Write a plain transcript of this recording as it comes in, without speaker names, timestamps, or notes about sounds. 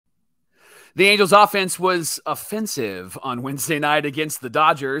The Angels offense was offensive on Wednesday night against the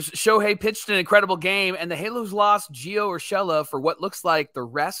Dodgers. Shohei pitched an incredible game, and the Halos lost Gio Urshela for what looks like the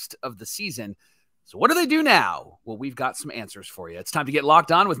rest of the season. So what do they do now? Well, we've got some answers for you. It's time to get locked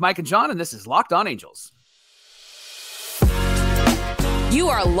on with Mike and John, and this is Locked On Angels. You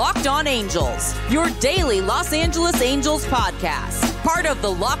are Locked On Angels, your daily Los Angeles Angels podcast. Part of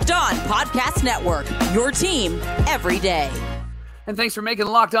the Locked On Podcast Network, your team every day. And thanks for making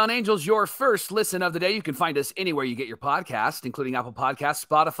Locked On Angels your first listen of the day. You can find us anywhere you get your podcast, including Apple Podcasts,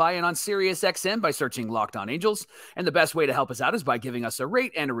 Spotify, and on SiriusXM by searching Locked On Angels. And the best way to help us out is by giving us a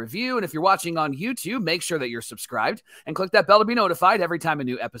rate and a review. And if you're watching on YouTube, make sure that you're subscribed and click that bell to be notified every time a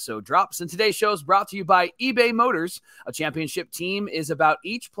new episode drops. And today's show is brought to you by eBay Motors. A championship team is about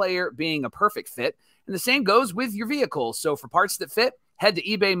each player being a perfect fit. And the same goes with your vehicle. So for parts that fit, head to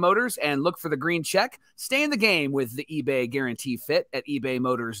eBay Motors and look for the green check. Stay in the game with the eBay Guarantee Fit at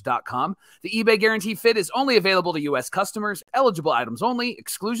ebaymotors.com. The eBay Guarantee Fit is only available to U.S. customers. Eligible items only.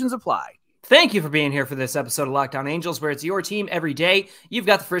 Exclusions apply. Thank you for being here for this episode of Locked On Angels, where it's your team every day. You've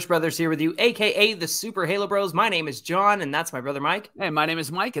got the Frisch Brothers here with you, a.k.a. the Super Halo Bros. My name is John, and that's my brother Mike. And my name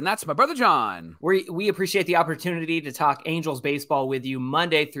is Mike, and that's my brother John. We appreciate the opportunity to talk Angels baseball with you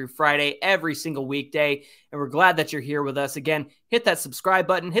Monday through Friday, every single weekday, and we're glad that you're here with us. Again, hit that subscribe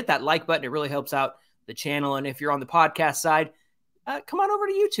button, hit that like button. It really helps out the channel, and if you're on the podcast side, come on over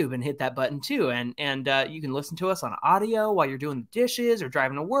to YouTube and hit that button too. And you can listen to us on audio while you're doing the dishes or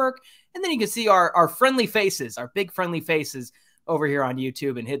driving to work. And then you can see our friendly faces, our big friendly faces over here on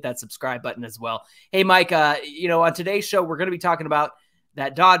YouTube, and hit that subscribe button as well. Hey, Mike, on today's show, we're going to be talking about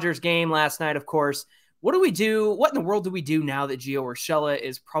that Dodgers game last night, of course. What do we do? What in the world do we do now that Gio Urshela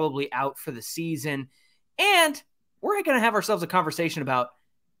is probably out for the season? And we're going to have ourselves a conversation about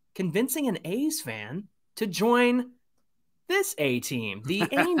convincing an A's fan to join this A-team, the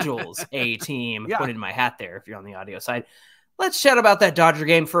Angels A-team. Yeah. Put in my hat there if you're on the audio side. Let's chat about that Dodger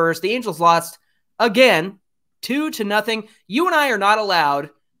game first. The Angels lost again, 2-0. You and I are not allowed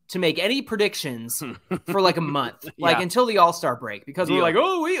to make any predictions for like a month, until the All-Star break, because we're like,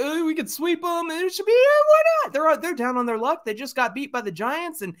 oh, we could sweep them. It should be, why not? They're down on their luck. They just got beat by the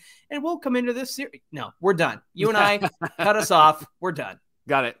Giants, and we'll come into this series. No, we're done. You and I cut us off. We're done.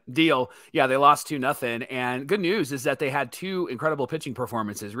 Got it. Deal. Yeah, they lost 2-0. And good news is that they had two incredible pitching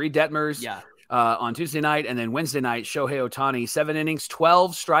performances. Reed Detmers on Tuesday night, and then Wednesday night, Shohei Ohtani, 7 innings,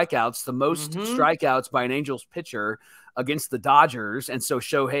 12 strikeouts, the most strikeouts by an Angels pitcher against the Dodgers. And so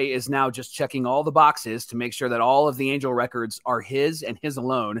Shohei is now just checking all the boxes to make sure that all of the Angel records are his and his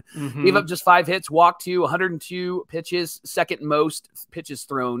alone. Gave up just 5 hits, walked 2, 102 pitches, second most pitches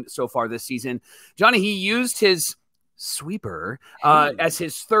thrown so far this season. Johnny, he used his sweeper as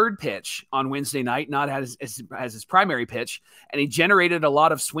his third pitch on Wednesday night, not as his primary pitch, and he generated a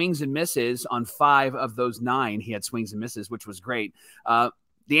lot of swings and misses on 5 of those 9. He had swings and misses, which was great. The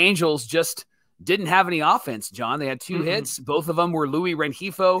Angels just didn't have any offense, John. They had 2 hits. Both of them were Luis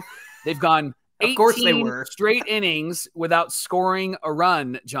Rengifo. They've gone 18 straight innings without scoring a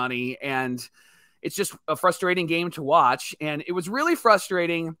run, Johnny, and it's just a frustrating game to watch. And it was really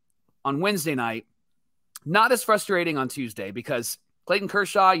frustrating on Wednesday night. Not as frustrating on Tuesday, because Clayton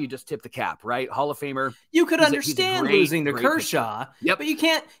Kershaw, you just tip the cap, right? Hall of Famer. You could understand losing to Kershaw, but you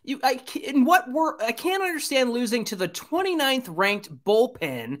can't. I can't understand losing to the 29th ranked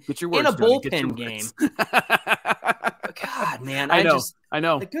bullpen in a bullpen game. God, man, I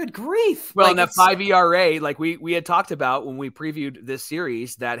know. Good grief. Well, in that 5 ERA, like we had talked about when we previewed this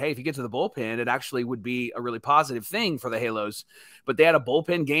series, that, hey, if you get to the bullpen, it actually would be a really positive thing for the Halos. But they had a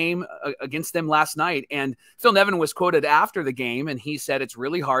bullpen game against them last night. And Phil Nevin was quoted after the game, and he said it's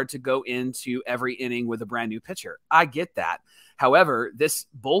really hard to go into every inning with a brand new pitcher. I get that. However, this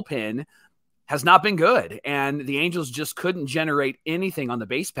bullpen has not been good, and the Angels just couldn't generate anything on the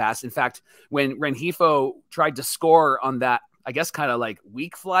base pass. In fact, when Rengifo tried to score on that, I guess, kind of like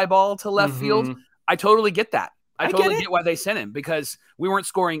weak fly ball to left field, I totally get that. I totally get why they sent him, because we weren't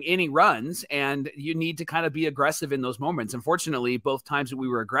scoring any runs, and you need to kind of be aggressive in those moments. Unfortunately, both times that we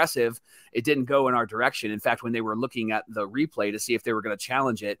were aggressive, it didn't go in our direction. In fact, when they were looking at the replay to see if they were going to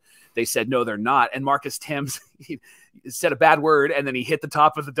challenge it, they said, no, they're not. And Marcus Thames, he said a bad word, and then he hit the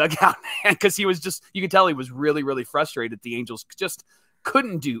top of the dugout, because he was just, you could tell he was really, really frustrated. The Angels just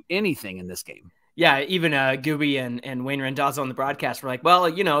couldn't do anything in this game. Yeah, even Gooby and Wayne Randazzo on the broadcast were like, well,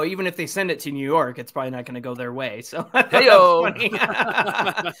 even if they send it to New York, it's probably not going to go their way. So that's funny.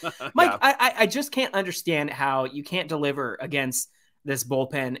 Mike, I just can't understand how you can't deliver against this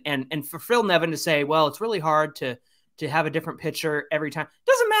bullpen. And for Phil Nevin to say, well, it's really hard to have a different pitcher every time.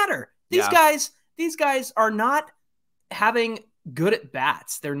 Doesn't matter. These guys are not having good at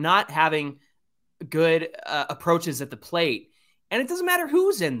bats. They're not having good approaches at the plate. And it doesn't matter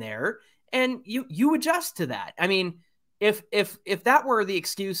who's in there. And you adjust to that. I mean, if that were the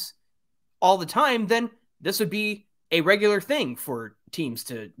excuse all the time, then this would be a regular thing for teams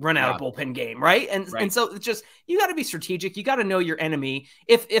to run out a bullpen game, right? And so it's just, you got to be strategic. You got to know your enemy.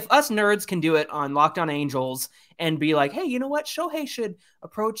 If us nerds can do it on Locked On Angels and be like, hey, you know what? Shohei should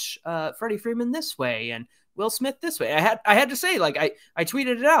approach Freddie Freeman this way and Will Smith this way. I had to say, like, I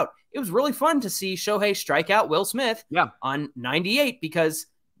tweeted it out. It was really fun to see Shohei strike out Will Smith on 98 because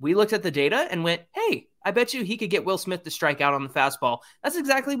we looked at the data and went, hey, I bet you he could get Will Smith to strike out on the fastball. That's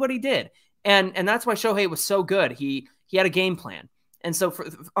exactly what he did. And that's why Shohei was so good. He had a game plan. And so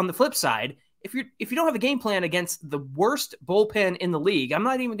on the flip side, if you don't have a game plan against the worst bullpen in the league, I'm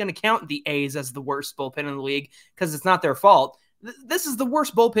not even going to count the A's as the worst bullpen in the league because it's not their fault. This is the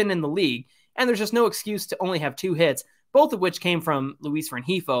worst bullpen in the league. And there's just no excuse to only have 2 hits, both of which came from Luis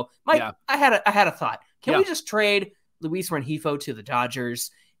Rengifo. Mike, I had a thought. Can we just trade Luis Rengifo to the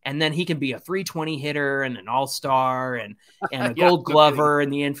Dodgers? And then he can be a 320 hitter and an all-star and a gold glover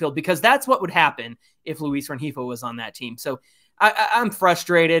in the infield, because that's what would happen if Luis Rengifo was on that team. So I'm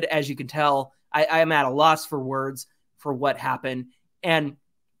frustrated, as you can tell. I'm at a loss for words for what happened. And,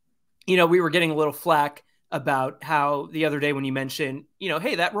 we were getting a little flack about how the other day when you mentioned,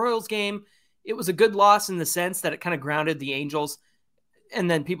 hey, that Royals game, it was a good loss in the sense that it kind of grounded the Angels. And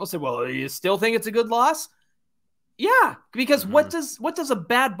then people said, well, you still think it's a good loss? Yeah, because what does a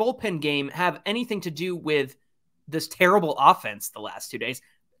bad bullpen game have anything to do with this terrible offense the last 2 days?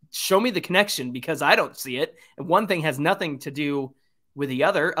 Show me the connection, because I don't see it. And one thing has nothing to do with the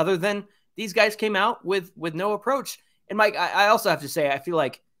other than these guys came out with no approach. And Mike, I also have to say, I feel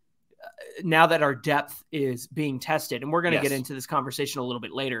like now that our depth is being tested, and we're going to get into this conversation a little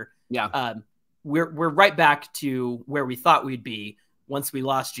bit later. Yeah, we're right back to where we thought we'd be once we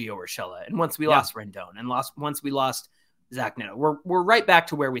lost Gio Urshela and once we lost Rendon and once we lost Zach Neto. We're right back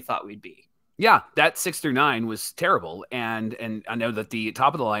to where we thought we'd be. Yeah, that 6 through 9 was terrible, and I know that the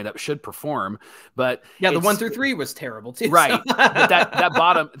top of the lineup should perform, but the 1 through 3 was terrible too. Right, So. But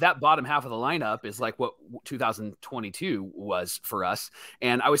that bottom half of the lineup is like what 2022 was for us.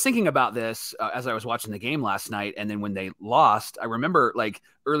 And I was thinking about this as I was watching the game last night, and then when they lost, I remember like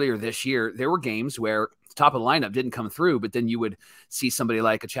earlier this year there were games where the top of the lineup didn't come through, but then you would see somebody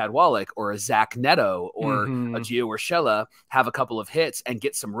like a Chad Wallach or a Zach Neto or a Gio Urshela have a couple of hits and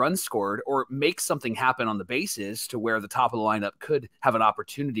get some runs scored or make something happen on the bases to where the top of the lineup could have an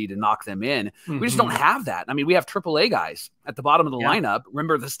opportunity to knock them in. We just don't have that. I mean, we have AAA guys at the bottom of the lineup.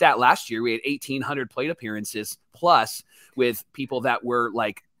 Remember the stat last year, we had 1,800 plate appearances plus with people that were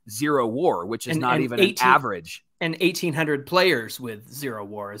like 0 WAR, which is not even an average. And 1,800 players with 0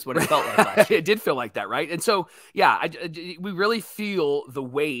 WAR is what it felt like last year. It did feel like that, right? And so, we really feel the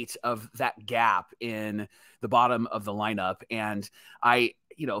weight of that gap in the bottom of the lineup. And I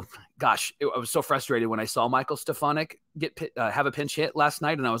was so frustrated when I saw Michael Stefanik have a pinch hit last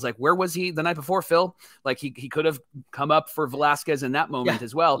night. And I was like, where was he the night before, Phil? Like he could have come up for Velasquez in that moment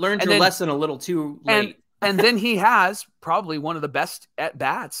as well. Learned your lesson a little too late. And then he has probably one of the best at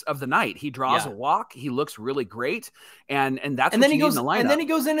bats of the night. He draws a walk. He looks really great. And that's what you need in the lineup. And then he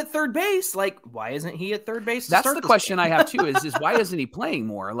goes in at third base. Like, why isn't he at third base? That's the question I have too, is why isn't he playing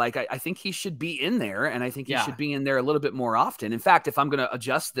more? Like, I think he should be in there, and I think he should be in there a little bit more often. In fact, if I'm going to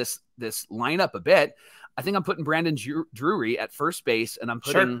adjust this lineup a bit, I think I'm putting Brandon Drury at first base, and I'm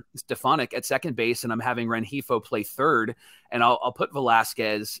putting Stefanik at second base, and I'm having Rengifo play third, and I'll put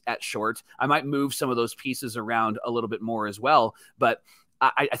Velasquez at short. I might move some of those pieces around a little bit more as well, but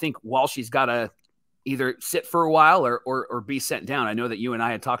I think Walshy's got to either sit for a while or be sent down. I know that you and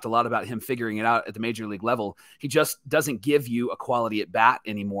I had talked a lot about him figuring it out at the major league level. He just doesn't give you a quality at bat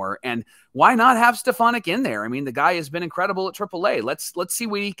anymore. And why not have Stefanik in there? I mean, the guy has been incredible at AAA. Let's see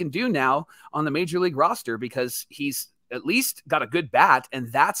what he can do now on the major league roster, because he's at least got a good bat,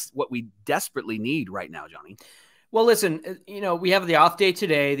 and that's what we desperately need right now, Johnny. Well, listen, we have the off day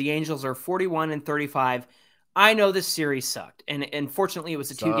today. The Angels are 41-35. I know this series sucked, and fortunately it was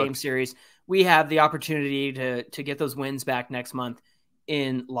a 2-game series. We have the opportunity to get those wins back next month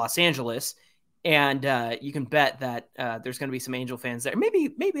in Los Angeles. And you can bet that there's going to be some Angel fans there.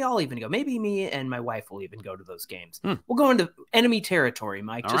 Maybe I'll even go. Maybe me and my wife will even go to those games. We'll go into enemy territory,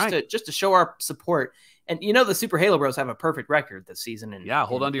 Mike, just to show our support. And the Super Halo Bros have a perfect record this season.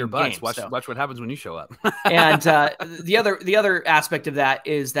 Hold on to your butts. Watch what happens when you show up. And the other aspect of that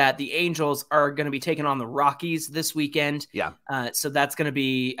is that the Angels are going to be taking on the Rockies this weekend. So that's going to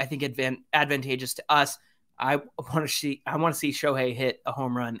be, I think, advantageous to us. I want to see Shohei hit a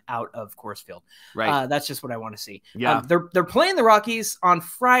home run out of Coors Field. Right. That's just what I want to see. Yeah. They're playing the Rockies on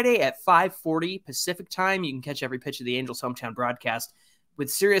Friday at 5:40 Pacific time. You can catch every pitch of the Angels hometown broadcast with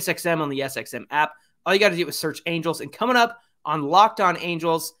SiriusXM on the SXM app. All you got to do is search Angels. And coming up on Locked On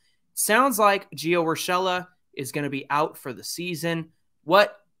Angels, sounds like Gio Urshela is going to be out for the season.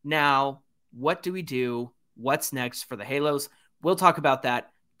 What now? What do we do? What's next for the Halos? We'll talk about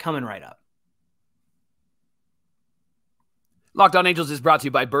that coming right up. Locked On Angels is brought to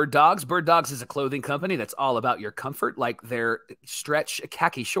you by Bird Dogs. Bird Dogs is a clothing company that's all about your comfort, like their stretch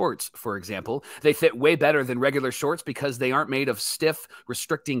khaki shorts, for example. They fit way better than regular shorts because they aren't made of stiff,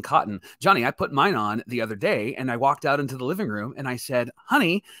 restricting cotton. Johnny, I put mine on the other day, and I walked out into the living room, and I said,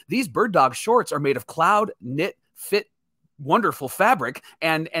 honey, these Bird Dog shorts are made of cloud knit fit wonderful fabric,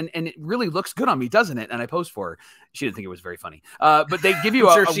 and it really looks good on me, doesn't it? And I posed for her. She didn't think it was very funny. But they give you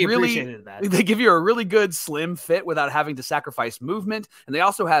they give you a really good slim fit without having to sacrifice movement. And they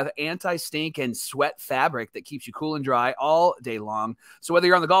also have anti-stink and sweat fabric that keeps you cool and dry all day long. So whether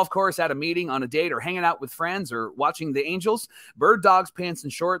you're on the golf course, at a meeting, on a date, or hanging out with friends, or watching the Angels, Bird Dogs pants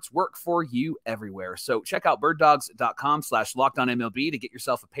and shorts work for you everywhere. So check out birddogs.com/LockedOnMLB to get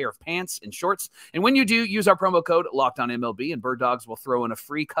yourself a pair of pants and shorts. And when you do, use our promo code LockedOnMLB, and Bird Dogs will throw in a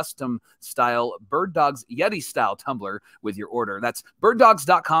free custom style Bird Dogs Yeti style tumbler with your order. That's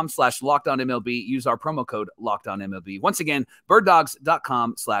birddogs.com/LockedOnMLB. Use our promo code LockedOnMLB. Once again,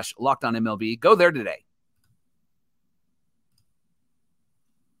 birddogs.com/LockedOnMLB. Go there today.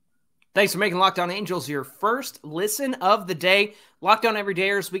 Thanks for making Locked On Angels your first listen of the day. Locked On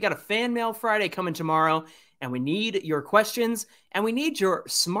Everydayers, we got a Fan Mail Friday coming tomorrow, and we need your questions, and we need your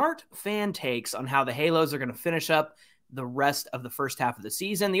smart fan takes on how the Halos are going to finish up the rest of the first half of the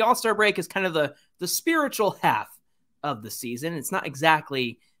season. The All-Star break is kind of the spiritual half of the season. It's not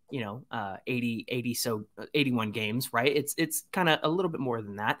exactly, 81 games, right? It's kind of a little bit more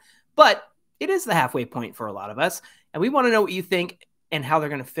than that, but it is the halfway point for a lot of us. And we want to know what you think and how they're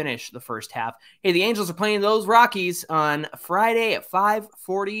going to finish the first half. Hey, the Angels are playing those Rockies on Friday at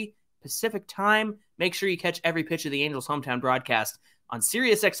 5:40 Pacific time. Make sure you catch every pitch of the Angels hometown broadcast on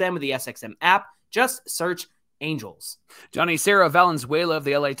SiriusXM with the SXM app. Just search Angels. Johnny, Sarah Valenzuela of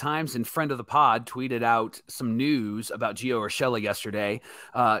the LA Times and friend of the pod tweeted out some news about Gio Urshela yesterday.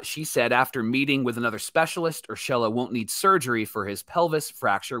 She said after meeting with another specialist, Urshela won't need surgery for his pelvis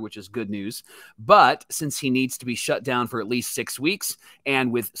fracture, which is good news. But since he needs to be shut down for at least 6 weeks,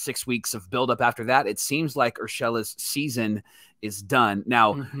 and with 6 weeks of buildup after that, it seems like Urshela's season is done.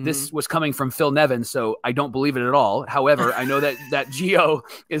 Now, this was coming from Phil Nevin, so I don't believe it at all. However, I know that Gio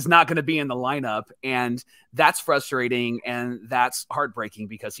is not going to be in the lineup, and that's frustrating and that's heartbreaking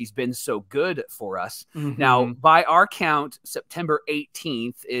because he's been so good for us. Now, by our count, September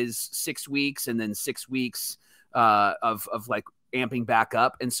 18th is 6 weeks, and then 6 weeks of like amping back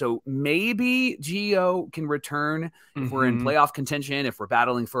up. And so maybe Gio can return if we're in playoff contention, if we're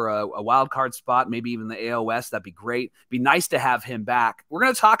battling for a wild card spot, maybe even the AL West. That'd be great. Be nice to have him back. We're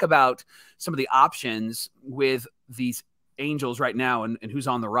going to talk about some of the options with these Angels right now and who's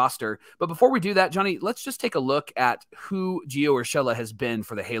on the roster. But before we do that, Johnny, let's just take a look at who Gio Urshela has been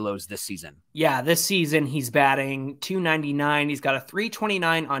for the Halos this season. Yeah, this season he's batting .299. He's got a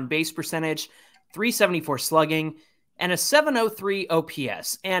 .329 on base percentage, .374 slugging, and a .703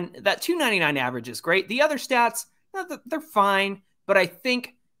 OPS. And that .299 average is great. The other stats, they're fine. But I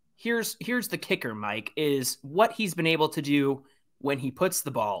think here's the kicker, Mike, is what he's been able to do when he puts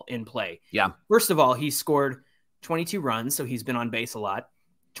the ball in play. Yeah. First of all, he scored 22 runs, so he's been on base a lot.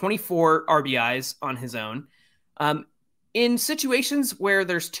 24 RBIs on his own. In situations where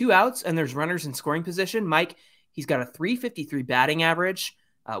there's 2 outs and there's runners in scoring position, Mike, he's got a .353 batting average,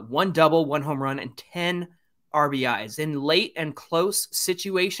 1 double, 1 home run, and 10 RBIs. In late and close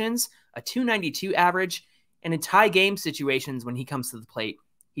situations, a .292 average, and in tie game situations when he comes to the plate,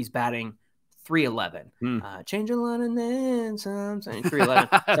 he's batting .311. Change a line and then something.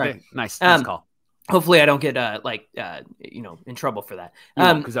 .311. Sorry. Nice call. Hopefully I don't get in trouble for that.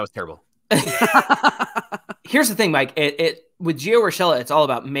 Because that was terrible. Here's the thing, Mike. With Gio Urshela, it's all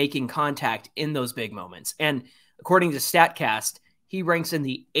about making contact in those big moments. And according to StatCast, he ranks in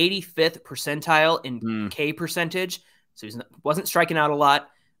the 85th percentile in K percentage. So he wasn't striking out a lot.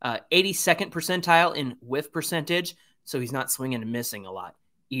 82nd percentile in whiff percentage. So he's not swinging and missing a lot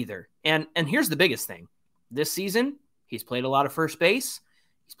either. And here's the biggest thing. This season, he's played a lot of first base.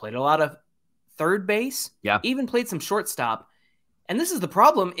 He's played a lot of third base. Yeah. Even played some shortstop. And this is the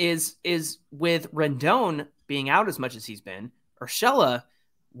problem is with Rendon being out as much as he's been, Urshela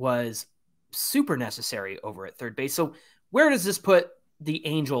was super necessary over at third base. So where does this put the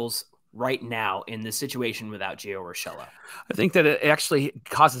Angels right now in this situation without Gio Urshela? I think that it actually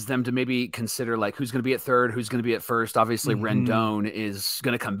causes them to maybe consider like who's going to be at third, who's going to be at first. Obviously, Rendon is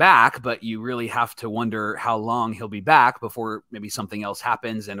going to come back, but you really have to wonder how long he'll be back before maybe something else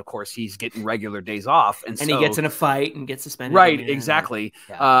happens. And of course, he's getting regular days off, and he gets in a fight and gets suspended. Right, exactly.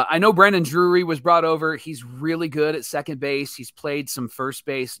 Yeah. I know Brandon Drury was brought over. He's really good at second base. He's played some first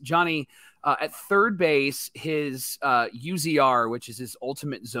base. Johnny. At third base, his UZR, which is his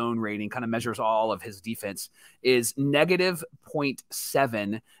ultimate zone rating, kind of measures all of his defense, is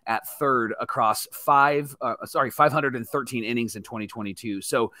 -0.7 at third across 513 innings in 2022.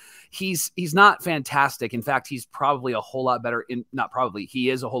 So he's not fantastic. In fact, he's probably a whole lot better he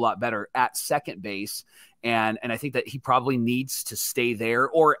is a whole lot better at second base. And I think that he probably needs to stay there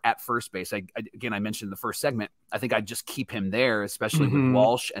or at first base. Again, I mentioned in the first segment, I think I'd just keep him there, especially with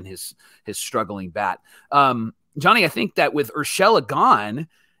Walsh and his struggling bat. Johnny, I think that with Urshela gone,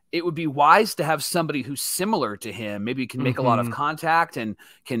 it would be wise to have somebody who's similar to him. Maybe can make a lot of contact and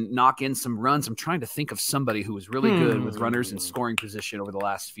can knock in some runs. I'm trying to think of somebody who was really good with runners in scoring position over the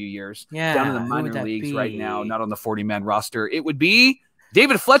last few years. Yeah, down in the minor leagues right now, not on the 40-man roster. It would be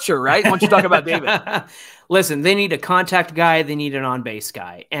David Fletcher, right? Why don't you talk about David? Listen, they need a contact guy. They need an on-base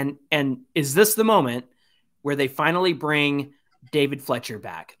guy. And is this the moment where they finally bring David Fletcher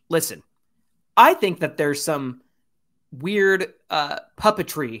back? Listen, I think that there's some weird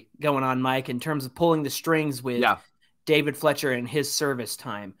puppetry going on, Mike, in terms of pulling the strings with David Fletcher and his service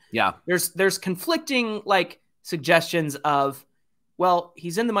time. Yeah. There's conflicting suggestions of, well,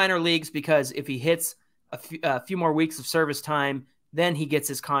 he's in the minor leagues because if he hits a few more weeks of service time, then he gets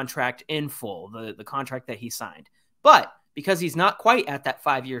his contract in full, the contract that he signed. But because he's not quite at that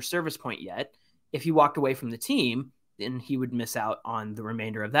 5-year service point yet, if he walked away from the team, then he would miss out on the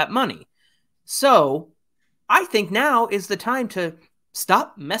remainder of that money. So I think now is the time to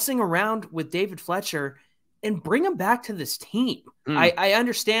stop messing around with David Fletcher and bring him back to this team. I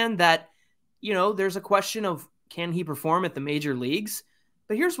understand that, there's a question of can he perform at the major leagues?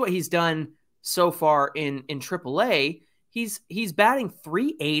 But here's what he's done so far in AAA. He's batting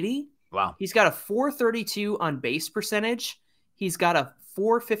 .380. Wow. He's got a .432 on base percentage. He's got a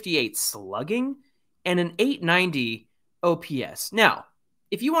 .458 slugging and an .890 OPS. Now,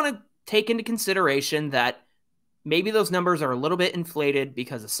 if you want to take into consideration that maybe those numbers are a little bit inflated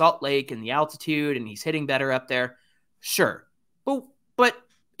because of Salt Lake and the altitude and he's hitting better up there, sure. But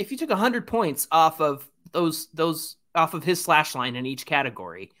if you took 100 points off of off of his slash line in each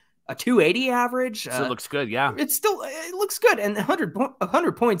category, a 280 average. So it looks good, yeah. It looks good, and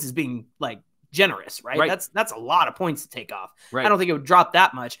 100 points is being generous, right? That's a lot of points to take off. Right. I don't think it would drop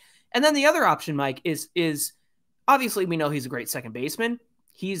that much. And then the other option, Mike, is obviously we know he's a great second baseman.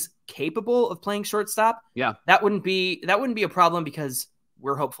 He's capable of playing shortstop. Yeah, that wouldn't be a problem because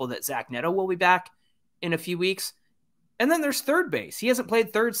we're hopeful that Zach Neto will be back in a few weeks. And then there's third base. He hasn't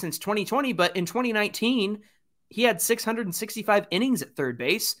played third since 2020, but in 2019 he had 665 innings at third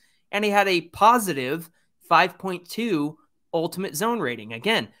base. And he had a positive 5.2 ultimate zone rating.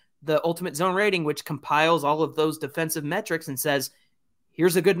 Again, the ultimate zone rating, which compiles all of those defensive metrics and says,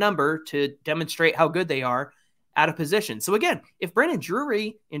 here's a good number to demonstrate how good they are at a position. So again, if Brandon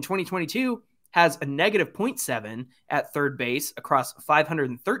Drury in 2022 has a negative 0.7 at third base across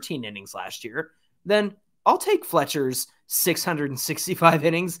 513 innings last year, then I'll take Fletcher's 665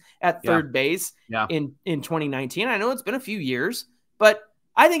 innings at third base in 2019. I know it's been a few years, but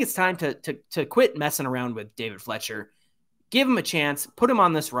I think it's time to quit messing around with David Fletcher. Give him a chance. Put him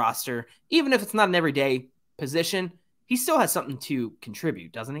on this roster. Even if it's not an everyday position, he still has something to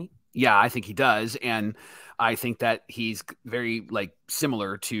contribute, doesn't he? Yeah, I think he does. And I think that he's very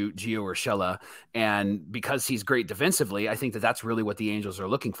similar to Gio Urshela. And because he's great defensively, I think that that's really what the Angels are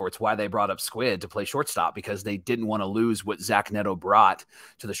looking for. It's why they brought up Squid to play shortstop, because they didn't want to lose what Zach Neto brought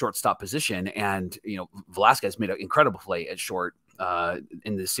to the shortstop position. And, Velasquez made an incredible play at short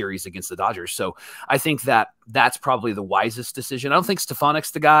in the series against the Dodgers. So I think that that's probably the wisest decision. I don't think Stefanik's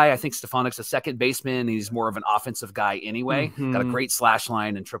the guy. I think Stefanik's a second baseman. He's more of an offensive guy anyway. Got a great slash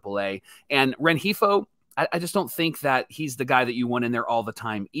line in AAA. And Rengifo, I just don't think that he's the guy that you want in there all the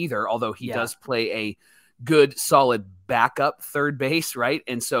time either, although he does play a good, solid backup third base, right?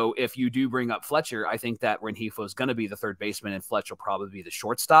 And so if you do bring up Fletcher, I think that Rengifo is going to be the third baseman and Fletcher will probably be the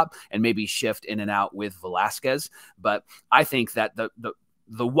shortstop and maybe shift in and out with Velasquez. But I think that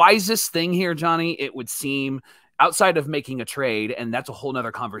the wisest thing here, Johnny, it would seem, outside of making a trade, and that's a whole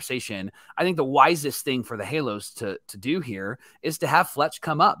nother conversation, I think the wisest thing for the Halos to do here is to have Fletch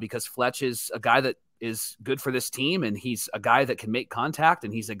come up, because Fletch is a guy that is good for this team, and he's a guy that can make contact,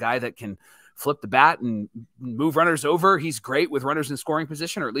 and he's a guy that can flip the bat and move runners over. He's great with runners in scoring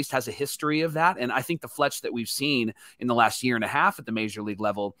position, or at least has a history of that. And I think the Fletch that we've seen in the last year and a half at the major league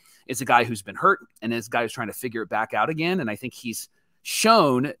level is a guy who's been hurt and is a guy who's trying to figure it back out again. And I think he's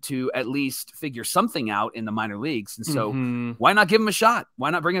shown to at least figure something out in the minor leagues. And so why not give him a shot?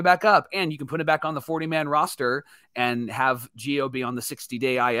 Why not bring him back up? And you can put him back on the 40-man roster and have Gio be on the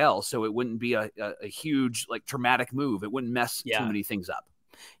 60-day IL. So it wouldn't be a huge, like, traumatic move. It wouldn't mess too many things up.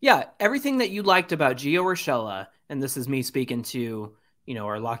 Yeah. Everything that you liked about Gio Urshela, and this is me speaking to, you know,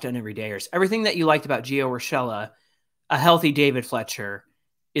 our Locked On Everydayers, everything that you liked about Gio Urshela, a healthy David Fletcher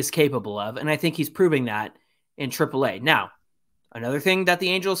is capable of. And I think he's proving that in AAA. Now, another thing that the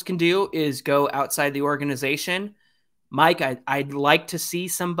Angels can do is go outside the organization. Mike, I'd like to see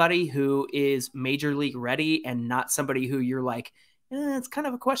somebody who is major league ready and not somebody who you're like, it's kind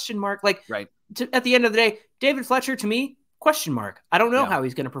of a question mark. Like, right. At the end of the day, David Fletcher, to me, question mark. I don't know how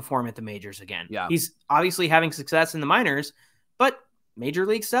he's going to perform at the majors again. Yeah. He's obviously having success in the minors, but major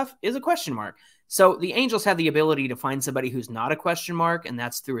league stuff is a question mark. So the Angels have the ability to find somebody who's not a question mark, and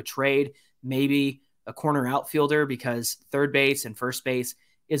that's through a trade, maybe a corner outfielder, because third base and first base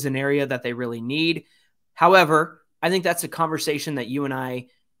is an area that they really need. However, I think that's a conversation that you and I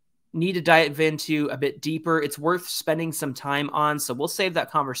need to dive into a bit deeper. It's worth spending some time on. So we'll save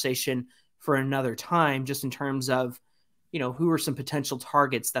that conversation for another time, just in terms of, you know, who are some potential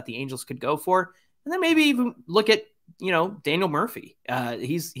targets that the Angels could go for. And then maybe even look at, you know, Daniel Murphy.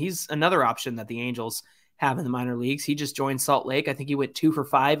 He's another option that the Angels have in the minor leagues. He just joined Salt Lake. I think he went 2 for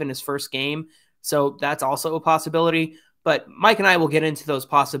 5 in his first game. So that's also a possibility. But Mike and I will get into those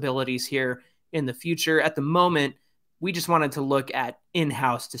possibilities here in the future. At the moment, we just wanted to look at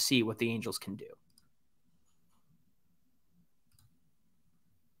in-house to see what the Angels can do.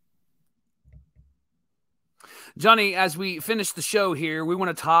 Johnny, as we finish the show here, we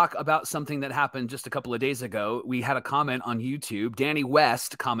want to talk about something that happened just a couple of days ago. We had a comment on YouTube. Danny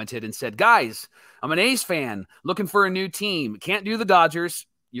West commented and said, guys, I'm an A's fan looking for a new team. Can't do the Dodgers.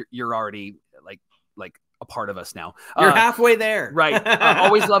 You're already like a part of us now. You're halfway there. Right.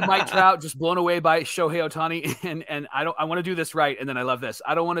 Always love Mike Trout, just blown away by Shohei Ohtani. And I want to do this right. And then I love this.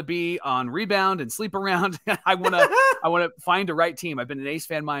 I don't want to be on rebound and sleep around. I want to find a right team. I've been an A's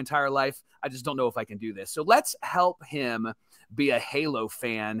fan my entire life. I just don't know if I can do this. So let's help him be a Halo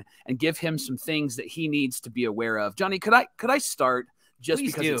fan and give him some things that he needs to be aware of. Johnny, could I start just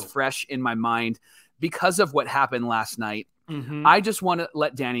Please because do. It's fresh in my mind because of what happened last night? I just want to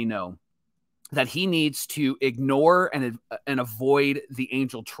let Danny know that he needs to ignore and avoid the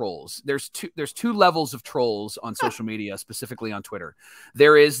Angel trolls. There's two levels of trolls on social media, specifically on Twitter.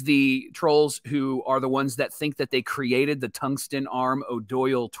 There is the trolls who are the ones that think that they created the tungsten arm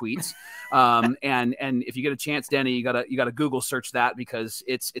O'Doyle tweets. And if you get a chance, Danny, you gotta Google search that, because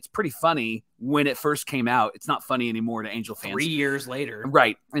it's pretty funny when it first came out. It's not funny anymore to Angel fans. 3 years later.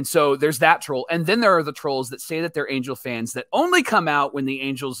 Right. And so there's that troll. And then there are the trolls that say that they're Angel fans that only come out when the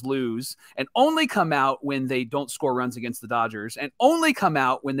Angels lose, and only come out when they don't score runs against the Dodgers, and only come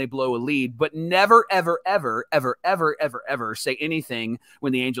out when they blow a lead, but never, ever, ever, ever, ever, ever, ever say anything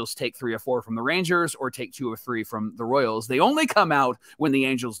when the Angels take 3 or 4 from the Rangers or take 2 or 3 from the Royals. They only come out when the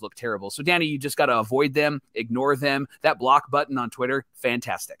Angels look terrible. So Danny, you just got to avoid them, ignore them. That block button on Twitter,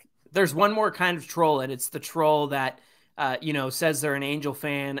 fantastic. There's one more kind of troll, and it's the troll that, says they're an Angel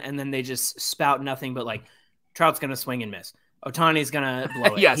fan, and then they just spout nothing but like, Trout's going to swing and miss. Ohtani's going to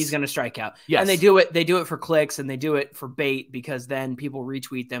blow it. Yes. He's going to strike out. Yes. And they do it for clicks, and they do it for bait, because then people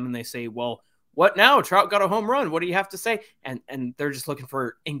retweet them and they say, well, what now? Trout got a home run. What do you have to say? And they're just looking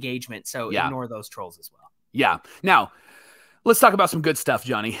for engagement. So ignore those trolls as well. Yeah. Now, let's talk about some good stuff,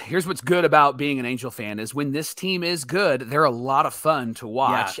 Johnny. Here's what's good about being an Angel fan is when this team is good, they're a lot of fun to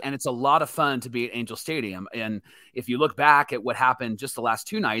watch, and it's a lot of fun to be at Angel Stadium. And if you look back at what happened just the last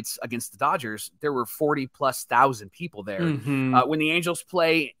 2 nights against the Dodgers, there were 40,000+ people there. When the Angels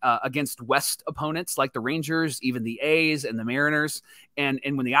play against West opponents like the Rangers, even the A's and the Mariners, and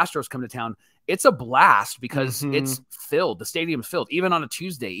when the Astros come to town, it's a blast because it's filled. The stadium's filled, even on a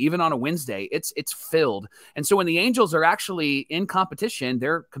Tuesday, even on a Wednesday, it's filled. And so when the Angels are actually in competition,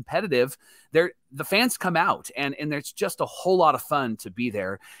 they're competitive, the fans come out, and there's just a whole lot of fun to be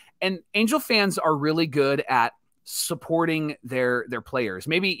there. And Angel fans are really good at supporting their players.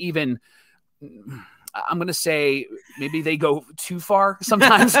 Maybe even, I'm going to say, maybe they go too far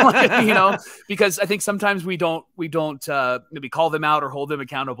sometimes, because I think sometimes we don't maybe call them out or hold them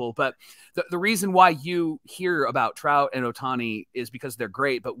accountable. But the reason why you hear about Trout and Ohtani is because they're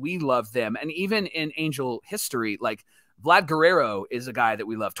great, but we love them. And even in Angel history, like Vlad Guerrero is a guy that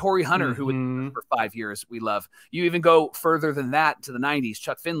we love. Torrey Hunter, who was for 5 years, we love. You even go further than that to the 90s.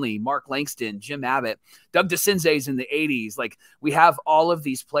 Chuck Finley, Mark Langston, Jim Abbott, Doug DeCinces in the 80s. Like, we have all of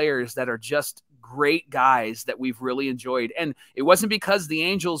these players that are just great guys that we've really enjoyed. And it wasn't because the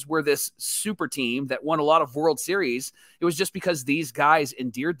Angels were this super team that won a lot of World Series. It was just because these guys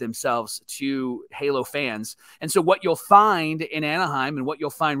endeared themselves to Halo fans. And so what you'll find in Anaheim and what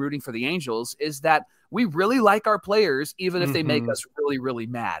you'll find rooting for the Angels is that we really like our players, even if they make us really, really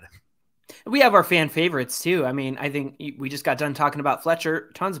mad. We have our fan favorites too. I mean, I think we just got done talking about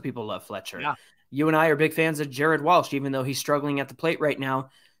Fletcher. Tons of people love Fletcher. Yeah. You and I are big fans of Jared Walsh, even though he's struggling at the plate right now,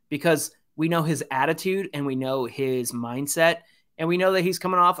 because we know his attitude and we know his mindset, and we know that he's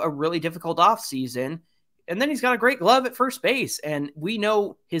coming off a really difficult offseason. And then he's got a great glove at first base, and we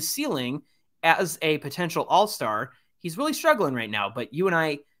know his ceiling as a potential all-star. He's really struggling right now, but you and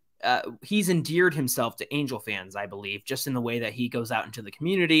I, he's endeared himself to Angel fans, I believe, just in the way that he goes out into the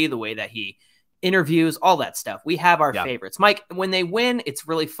community, the way that he interviews, all that stuff. We have our favorites. Mike, when they win, it's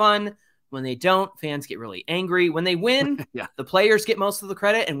really fun. When they don't, fans get really angry. When they win, the players get most of the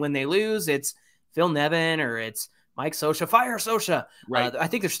credit. And when they lose, it's Phil Nevin or it's Mike Scioscia. Fire Scioscia. Right. I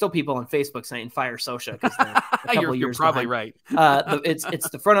think there's still people on Facebook saying fire Scioscia because they're a couple you're years probably behind. right. It's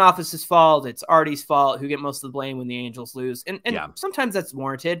the front office's fault. It's Artie's fault who get most of the blame when the Angels lose. And sometimes that's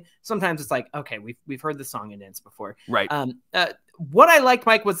warranted. Sometimes it's like, okay, we've heard the song and dance before. Right. What I liked,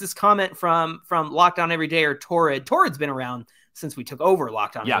 Mike, was this comment from Locked On Every Day or Torrid. Torrid's been around since we took over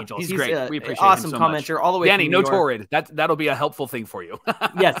Locked On Angels. He's great. We appreciate awesome him so commenter much. all the way Danny, from no New York. Torrid. That'll be a helpful thing for you.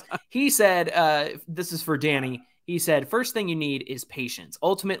 Yes. He said, this is for Danny. He said, first thing you need is patience.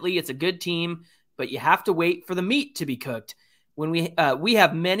 Ultimately, it's a good team, but you have to wait for the meat to be cooked. When we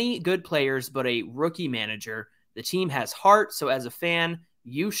have many good players, but a rookie manager. The team has heart, so as a fan,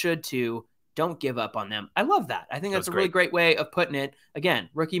 you should too. Don't give up on them. I love that. I think that's a really great way of putting it. Again,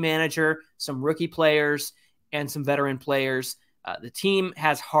 rookie manager, some rookie players, and some veteran players. The team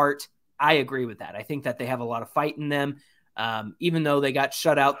has heart. I agree with that. I think that they have a lot of fight in them. Even though they got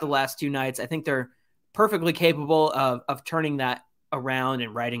shut out the last 2 nights, I think they're perfectly capable of turning that around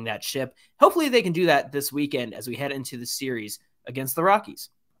and riding that ship. Hopefully they can do that this weekend as we head into the series against the Rockies.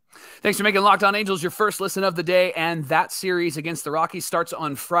 Thanks for making Locked On Angels your first listen of the day. And that series against the Rockies starts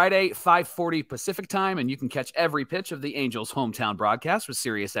on Friday, 5:40 Pacific time. And you can catch every pitch of the Angels' hometown broadcast with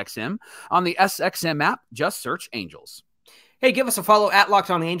SiriusXM on the SXM app. Just search Angels. Hey, give us a follow at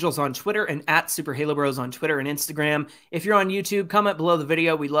Locked On Angels on Twitter and at Super Halo Bros on Twitter and Instagram. If you're on YouTube, comment below the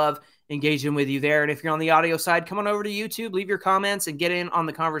video. We love engaging with you there. And if you're on the audio side, come on over to YouTube, leave your comments, and get in on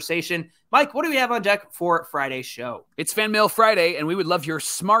the conversation. Mike, what do we have on deck for Friday's show? It's Fan Mail Friday, and we would love your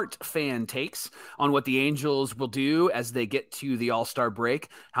smart fan takes on what the Angels will do as they get to the All-Star break.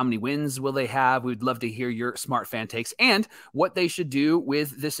 How many wins will they have? We'd love to hear your smart fan takes and what they should do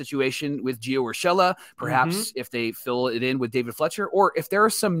with this situation with Gio Urshela, perhaps if they fill it in with David Fletcher, or if there are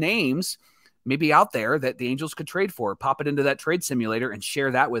some names maybe out there that the Angels could trade for. Pop it into that trade simulator and share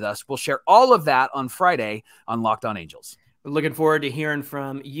that with us. We'll share all of that on Friday on Locked On Angels. We're looking forward to hearing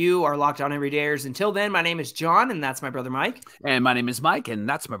from you, our Locked On Everydayers. Until then, my name is John, and that's my brother Mike. And my name is Mike, and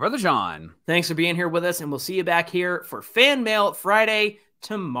that's my brother John. Thanks for being here with us, and we'll see you back here for Fan Mail Friday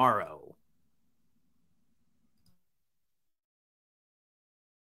tomorrow.